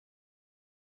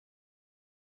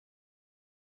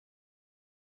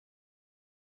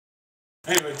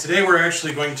Anyway, today we're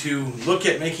actually going to look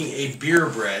at making a beer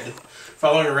bread,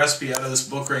 following a recipe out of this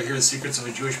book right here, The Secrets of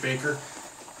a Jewish Baker.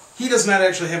 He does not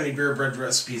actually have any beer bread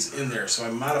recipes in there, so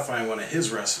I'm modifying one of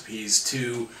his recipes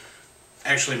to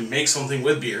actually make something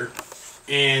with beer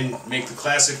and make the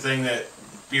classic thing that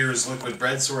beer is liquid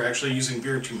bread, so we're actually using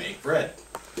beer to make bread.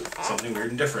 Something weird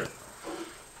and different.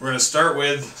 We're going to start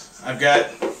with, I've got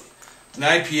an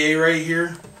IPA right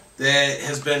here that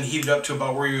has been heated up to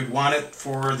about where you would want it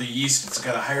for the yeast. It's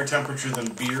got a higher temperature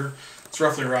than beer. It's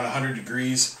roughly around 100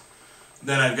 degrees.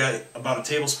 Then I've got about a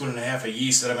tablespoon and a half of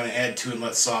yeast that I'm going to add to and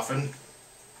let soften.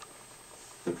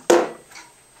 And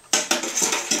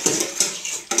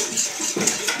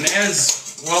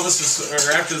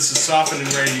after this is softened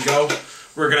and ready to go,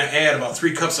 we're going to add about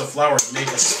 3 cups of flour to make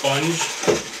a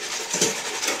sponge.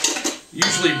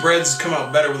 Usually breads come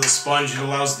out better with a sponge. It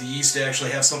allows the yeast to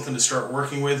actually have something to start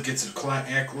working with, gets it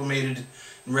acclimated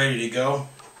and ready to go.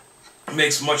 It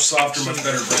makes much softer, much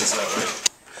better breads that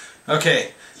way.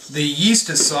 Okay, the yeast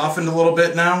has softened a little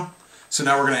bit now, so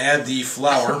now we're going to add the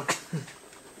flour.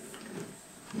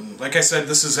 Like I said,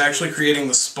 this is actually creating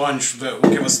the sponge that will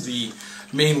give us the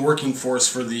main working force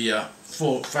for the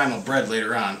final bread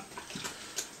later on.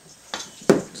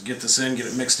 Just get this in, get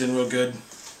it mixed in real good.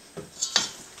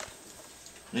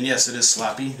 And yes, it is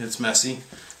sloppy, it's messy,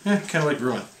 kind of like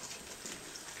brewing.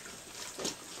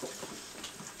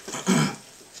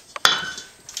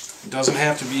 It doesn't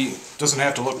have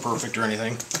to look perfect or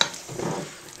anything.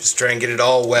 Just try and get it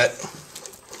all wet.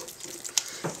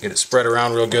 Get it spread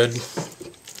around real good.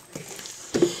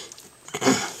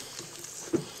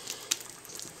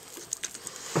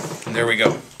 And there we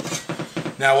go.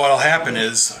 Now what'll happen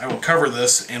is I will cover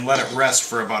this and let it rest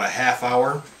for about a half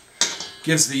hour.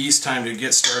 Gives the yeast time to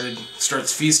get started,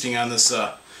 starts feasting on this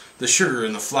the sugar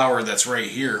and the flour that's right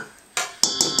here.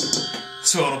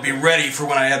 So it'll be ready for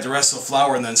when I add the rest of the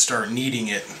flour and then start kneading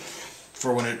it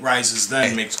for when it rises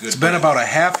then makes good. It's been about a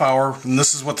half hour and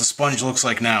this is what the sponge looks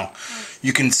like now.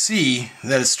 You can see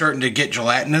that it's starting to get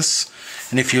gelatinous,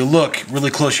 and if you look really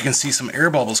close you can see some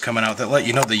air bubbles coming out that let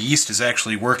you know the yeast is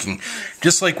actually working.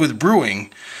 Just like with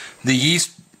brewing, the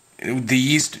yeast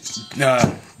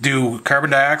do carbon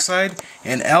dioxide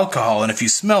and alcohol, and if you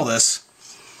smell this,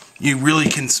 you really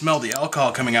can smell the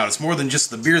alcohol coming out. It's more than just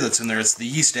the beer that's in there, it's the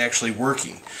yeast actually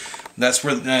working. That's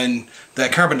where, and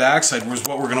that carbon dioxide was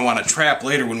what we're going to want to trap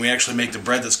later when we actually make the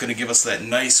bread that's going to give us that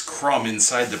nice crumb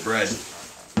inside the bread.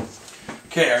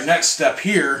 Okay, our next step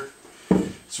here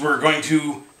is we're going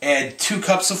to add 2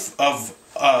 cups of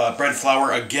bread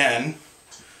flour again.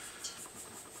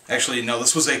 Actually, no,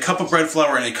 this was a cup of bread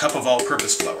flour and a cup of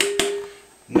all-purpose flour.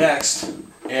 Next,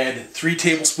 add 3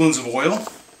 tablespoons of oil,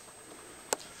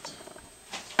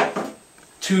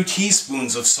 2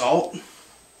 teaspoons of salt,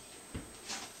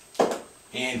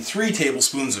 and 3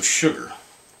 tablespoons of sugar.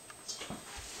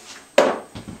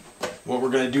 What we're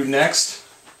going to do next,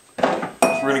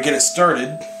 we're going to get it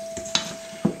started.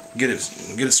 Get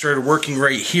it started working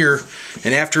right here,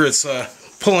 and after it's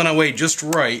pulling away just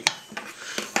right,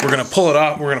 we're going to pull it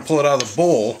out. We're going to pull it out of the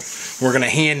bowl. We're going to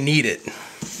hand knead it.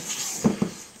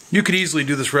 You could easily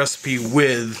do this recipe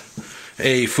with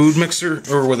a food mixer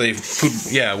or with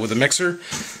a mixer.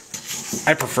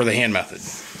 I prefer the hand method.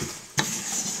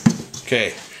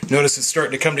 Okay, notice it's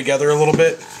starting to come together a little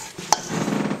bit.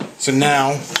 So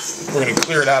now we're going to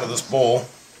clear it out of this bowl.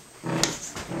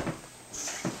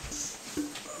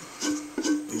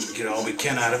 Get all we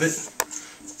can out of it.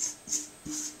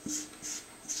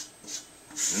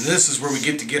 And this is where we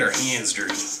get to get our hands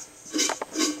dirty.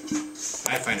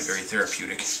 I find it very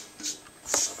therapeutic.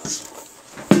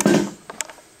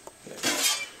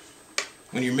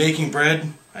 When you're making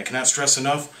bread, I cannot stress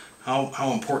enough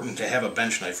how important to have a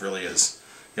bench knife really is.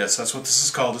 Yes, that's what this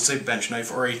is called. It's a bench knife,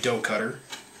 or a dough cutter,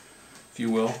 if you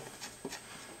will.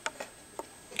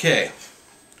 Okay.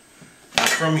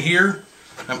 From here,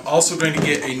 I'm also going to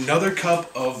get another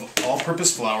cup of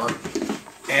all-purpose flour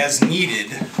as needed.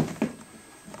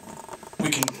 We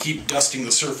can keep dusting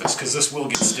the surface because this will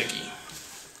get sticky.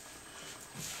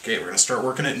 Okay, we're going to start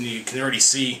working it, and you can already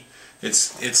see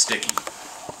it's sticky.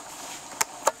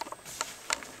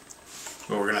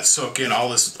 But we're going to soak in all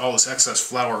this excess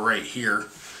flour right here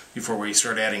before we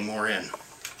start adding more in.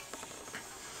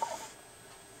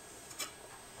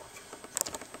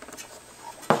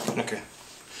 Okay.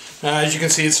 Now, as you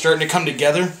can see, it's starting to come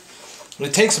together.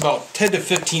 It takes about 10 to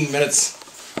 15 minutes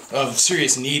of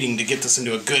serious kneading to get this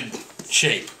into a good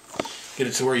shape. Get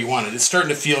it to where you want it. It's starting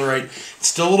to feel right. It's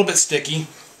still a little bit sticky.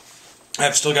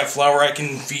 I've still got flour I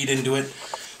can feed into it.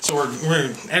 So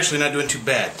we're actually not doing too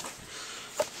bad.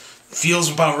 Feels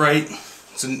about right.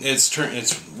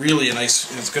 It's really a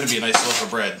nice. It's going to be a nice loaf of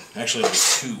bread. Actually, it'll be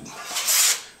 2.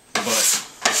 But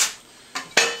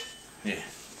yeah.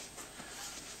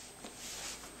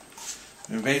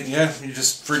 Yeah, you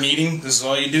just for kneading. This is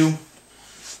all you do.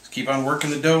 Just keep on working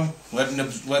the dough, letting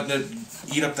it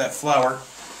eat up that flour,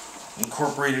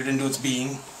 incorporate it into its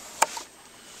being.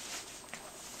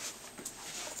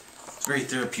 It's very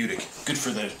therapeutic. Good for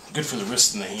the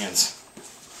wrists and the hands.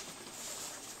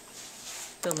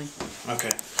 Filming.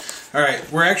 Okay. All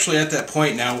right, we're actually at that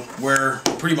point now where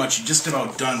we're pretty much just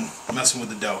about done messing with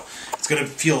the dough. It's going to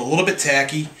feel a little bit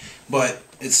tacky, but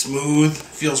it's smooth,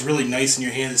 feels really nice in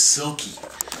your hand, it's silky.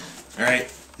 All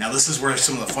right, now this is where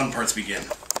some of the fun parts begin.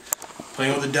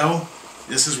 Playing with the dough,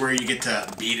 this is where you get to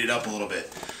beat it up a little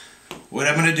bit. What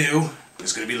I'm going to do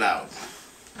is going to be loud.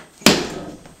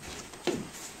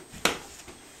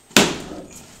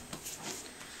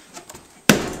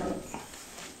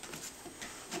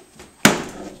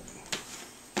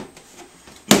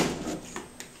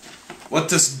 What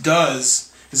this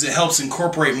does is it helps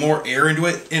incorporate more air into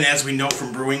it, and as we know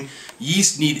from brewing,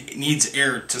 yeast needs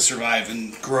air to survive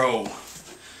and grow,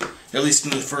 at least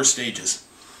in the first stages.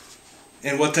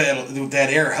 And what that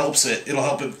air helps it'll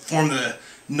help it form the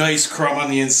nice crumb on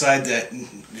the inside that,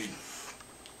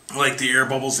 like the air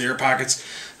bubbles, the air pockets,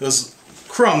 those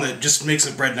crumb that just makes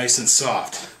the bread nice and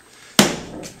soft.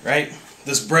 Right?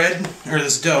 This bread, or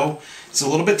this dough, it's a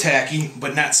little bit tacky,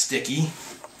 but not sticky,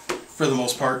 for the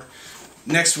most part.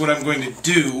 Next, what I'm going to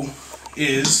do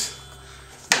is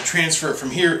transfer it from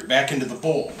here back into the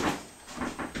bowl.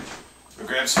 I'll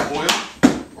grab some oil,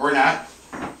 or not.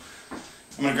 I'm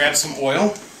going to grab some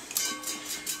oil,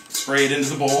 spray it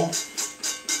into the bowl,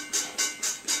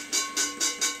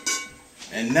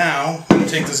 and now I'm going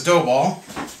to take this dough ball,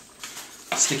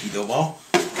 sticky dough ball,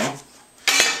 okay,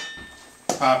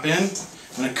 pop in.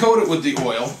 I'm going to coat it with the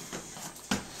oil,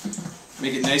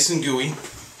 make it nice and gooey.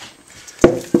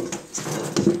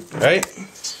 Right?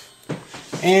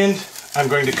 And I'm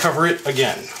going to cover it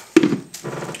again.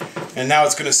 And now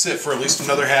it's going to sit for at least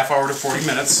another half hour to 40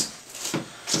 minutes.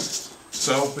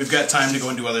 So we've got time to go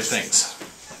and do other things.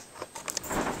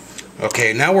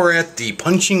 Okay, now we're at the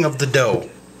punching of the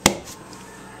dough.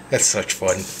 That's such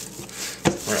fun.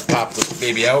 We're going to pop this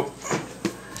baby out.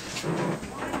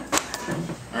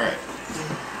 Alright.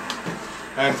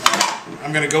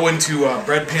 I'm going to go into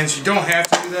bread pans. You don't have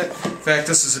to do that. In fact,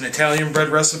 this is an Italian bread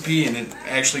recipe, and it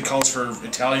actually calls for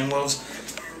Italian loaves.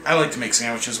 I like to make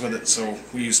sandwiches with it, so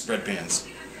we use bread pans.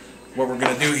 What we're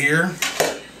going to do here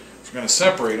is we're going to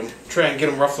separate them, try and get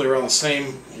them roughly around the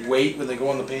same weight when they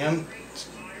go in the pan.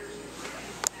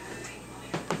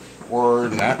 Or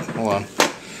not. Hold on.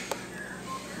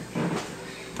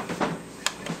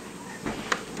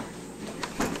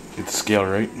 Get the scale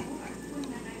right.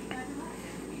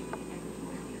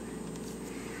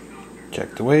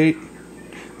 Check the weight.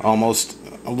 Almost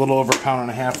a little over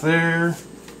 1.5 pounds there.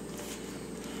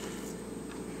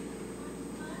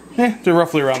 They're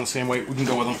roughly around the same weight. We can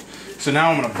go with them. So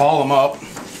now I'm going to ball them up.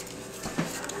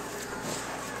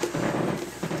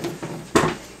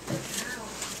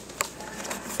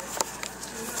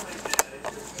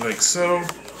 Like so.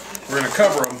 We're going to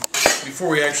cover them before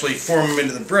we actually form them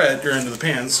into the bread, or into the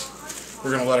pans.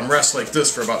 We're going to let them rest like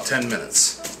this for about 10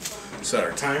 minutes. Set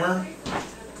our timer.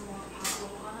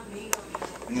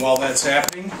 And while that's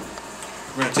happening,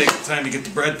 we're going to take the time to get the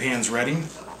bread pans ready.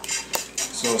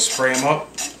 So spray them up.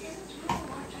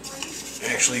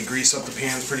 Actually grease up the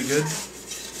pans pretty good.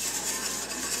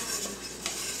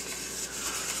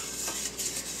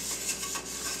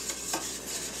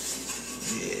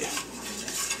 Yeah.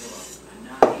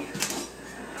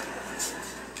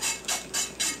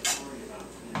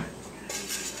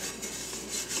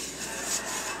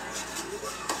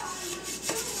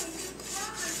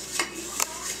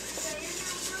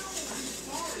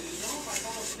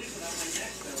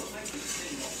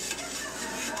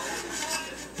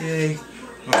 Yay.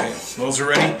 Okay, those are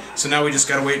ready. So now we just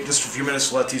gotta wait just a few minutes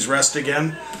to let these rest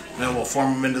again. And then we'll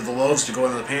form them into the loaves to go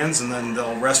into the pans, and then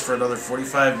they'll rest for another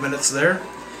 45 minutes there.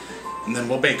 And then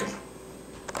we'll bake them.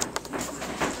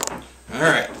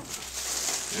 Alright.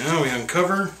 Now we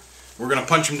uncover. We're gonna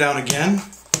punch them down again.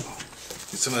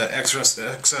 Get some of that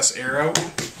excess air out.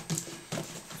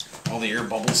 All the air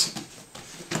bubbles.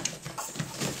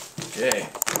 Okay.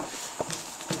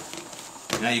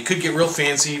 Now you could get real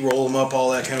fancy, roll them up,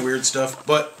 all that kind of weird stuff,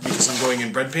 but because I'm going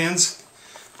in bread pans,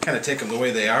 kind of take them the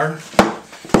way they are,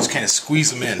 just kind of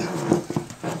squeeze them in.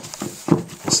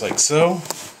 Just like so.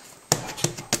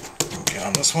 Okay,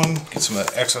 on this one, get some of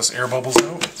that excess air bubbles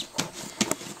out.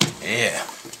 Yeah.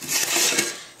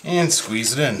 And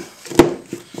squeeze it in.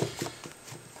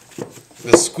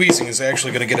 the squeezing is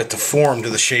actually going to get it to form to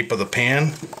the shape of the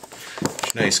pan.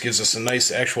 Nice, gives us a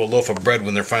nice actual loaf of bread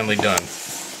when they're finally done.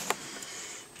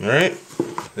 Alright,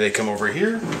 they come over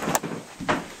here.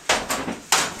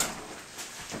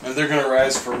 And they're going to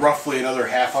rise for roughly another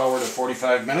half hour to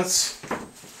 45 minutes.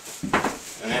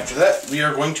 And after that, we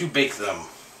are going to bake them.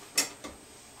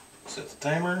 Set the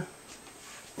timer.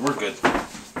 We're good.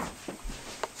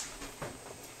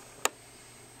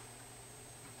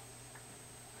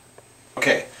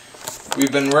 Okay,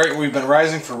 we've been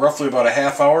rising for roughly about a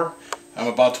half hour. I'm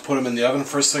about to put them in the oven.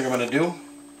 First thing I'm going to do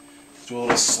a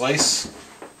little slice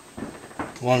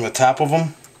along the top of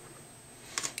them.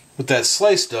 What that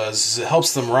slice does is it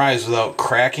helps them rise without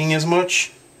cracking as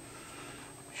much.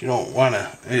 You don't want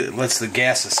to, it lets the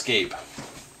gas escape.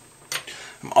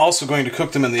 I'm also going to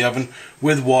cook them in the oven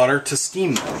with water to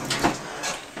steam them.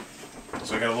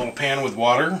 So I got a little pan with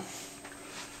water.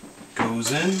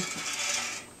 Goes in.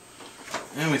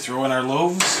 And we throw in our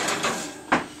loaves.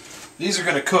 These are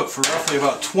going to cook for roughly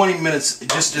about 20 minutes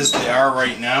just as they are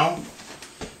right now.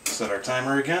 Set our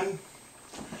timer again.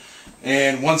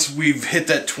 And once we've hit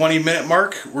that 20-minute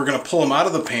mark, we're going to pull them out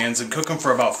of the pans and cook them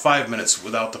for about 5 minutes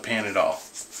without the pan at all.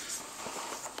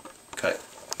 Okay.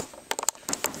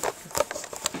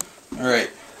 Alright,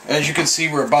 as you can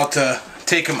see, we're about to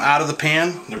take them out of the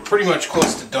pan. They're pretty much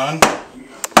close to done.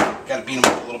 Got to beat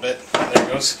them up a little bit. There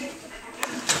it goes.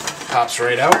 Pops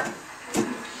right out.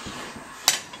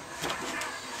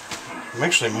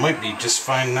 Actually, might be just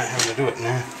fine not having to do it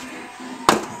now.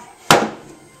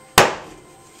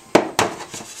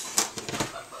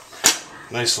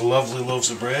 Nice, lovely loaves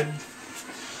of bread.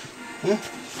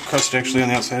 Crust actually on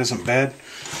the outside isn't bad.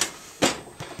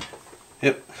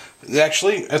 Yep.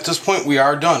 Actually, at this point, we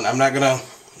are done. I'm not gonna.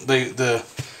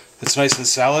 It's nice and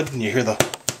solid, and you hear the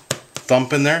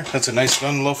thump in there. That's a nice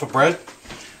done loaf of bread.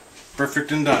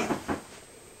 Perfect and done.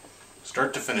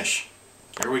 Start to finish.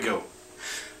 Here we go.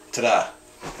 Ta-da.